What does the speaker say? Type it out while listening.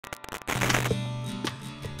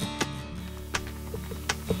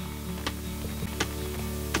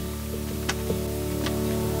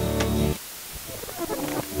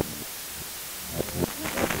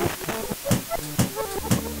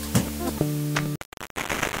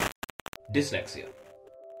Dyslexia.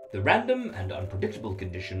 The random and unpredictable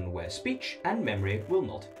condition where speech and memory will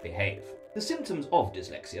not behave. The symptoms of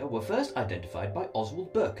dyslexia were first identified by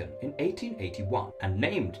Oswald Birken in 1881 and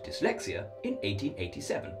named dyslexia in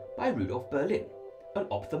 1887 by Rudolf Berlin, a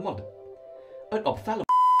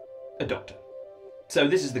doctor. So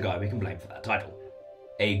this is the guy we can blame for that title.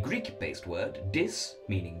 A Greek-based word, dys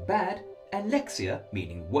meaning bad and lexia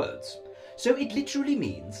meaning words. So it literally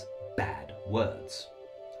means bad words.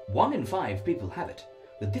 1 in 5 people have it,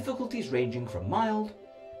 with difficulties ranging from mild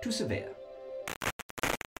to severe.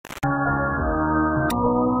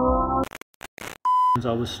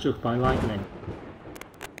 I was struck by lightning.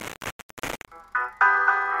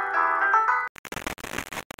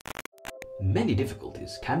 Many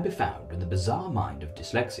difficulties can be found in the bizarre mind of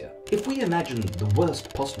dyslexia. If we imagine the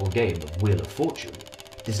worst possible game of Wheel of Fortune,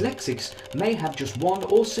 dyslexics may have just one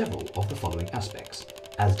or several of the following aspects,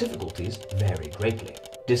 as difficulties vary greatly.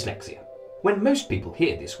 Dyslexia. When most people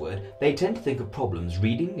hear this word, they tend to think of problems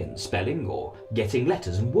reading and spelling or getting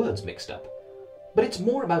letters and words mixed up. But it's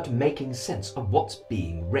more about making sense of what's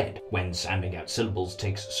being read. When sounding out syllables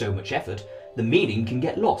takes so much effort, the meaning can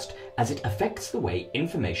get lost as it affects the way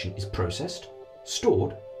information is processed,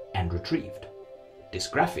 stored, and retrieved.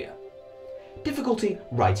 Dysgraphia. Difficulty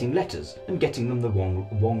writing letters and getting them the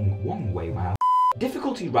wrong way round.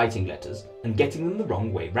 Difficulty writing letters and getting them the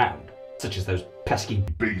wrong way round, such as those pesky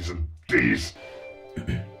B's and D's.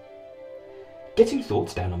 Getting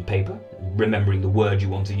thoughts down on paper, remembering the word you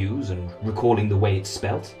want to use and recalling the way it's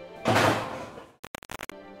spelt.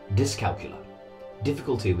 Dyscalculia.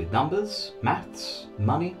 Difficulty with numbers, maths,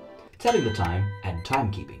 money, telling the time, and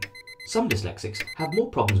timekeeping. Some dyslexics have more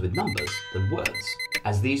problems with numbers than words,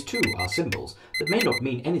 as these too are symbols that may not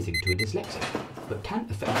mean anything to a dyslexic, but can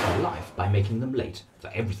affect their life by making them late for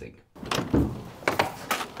everything.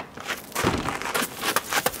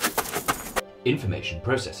 Information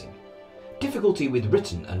processing. Difficulty with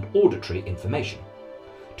written and auditory information.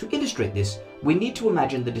 To illustrate this, we need to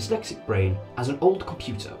imagine the dyslexic brain as an old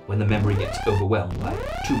computer when the memory gets overwhelmed by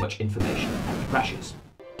too much information and crashes.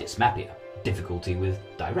 Dysmapia. Difficulty with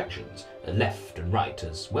directions, left and right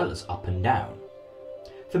as well as up and down.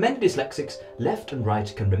 For many dyslexics, left and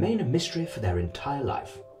right can remain a mystery for their entire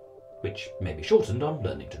life, which may be shortened on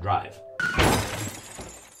learning to drive.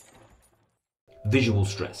 Visual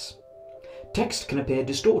stress. Text can appear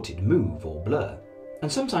distorted, move or blur,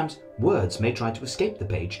 and sometimes words may try to escape the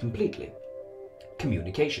page completely.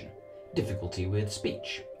 Communication. Difficulty with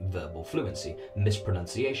speech, verbal fluency,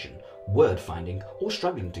 mispronunciation, word finding, or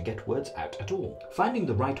struggling to get words out at all. Finding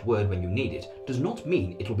the right word when you need it does not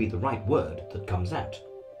mean it'll be the right word that comes out.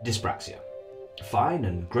 Dyspraxia. Fine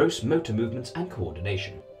and gross motor movements and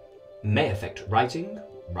coordination. May affect writing,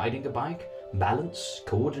 riding a bike, balance,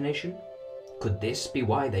 coordination. Could this be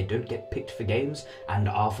why they don't get picked for games and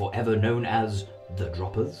are forever known as the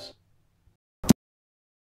droppers?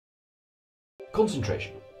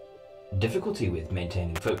 Concentration. Difficulty with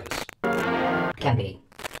maintaining focus. Can be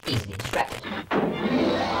easily distracted.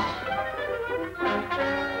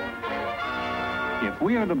 If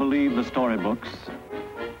we are to believe the storybooks,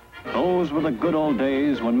 those were the good old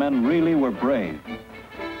days when men really were brave.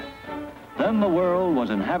 Then the world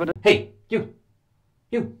was inhabited... Hey, you,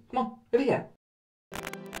 come on, over here.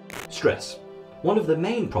 Stress. One of the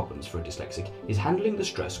main problems for a dyslexic is handling the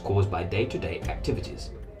stress caused by day-to-day activities.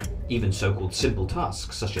 Even so-called simple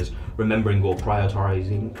tasks such as remembering or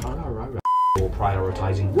prioritizing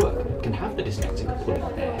work can have the dyslexic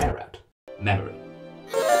pulling their hair out. Memory.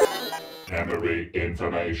 Memory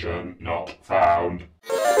information not found.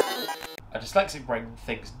 A dyslexic brain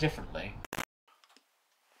thinks differently.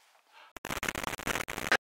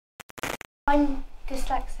 I'm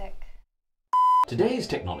dyslexic. Today's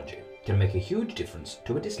technology can make a huge difference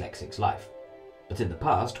to a dyslexic's life. But in the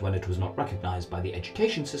past, when it was not recognized by the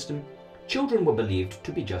education system, children were believed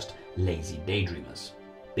to be just lazy daydreamers.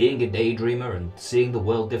 Being a daydreamer and seeing the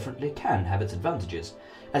world differently can have its advantages,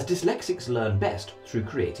 as dyslexics learn best through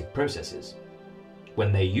creative processes.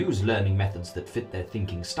 When they use learning methods that fit their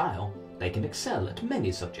thinking style, they can excel at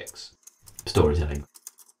many subjects. Storytelling,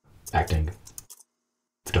 acting,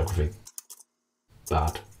 photography,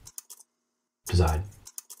 art, design,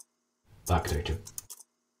 architecture,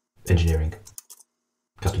 engineering,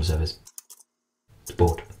 customer service,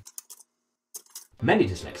 sport. Many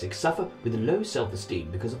dyslexics suffer with low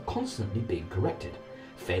self-esteem because of constantly being corrected,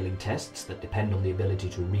 failing tests that depend on the ability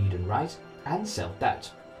to read and write, and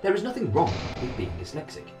self-doubt. There is nothing wrong with being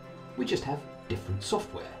dyslexic. We just have different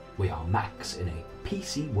software. We are Macs in a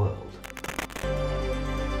PC world.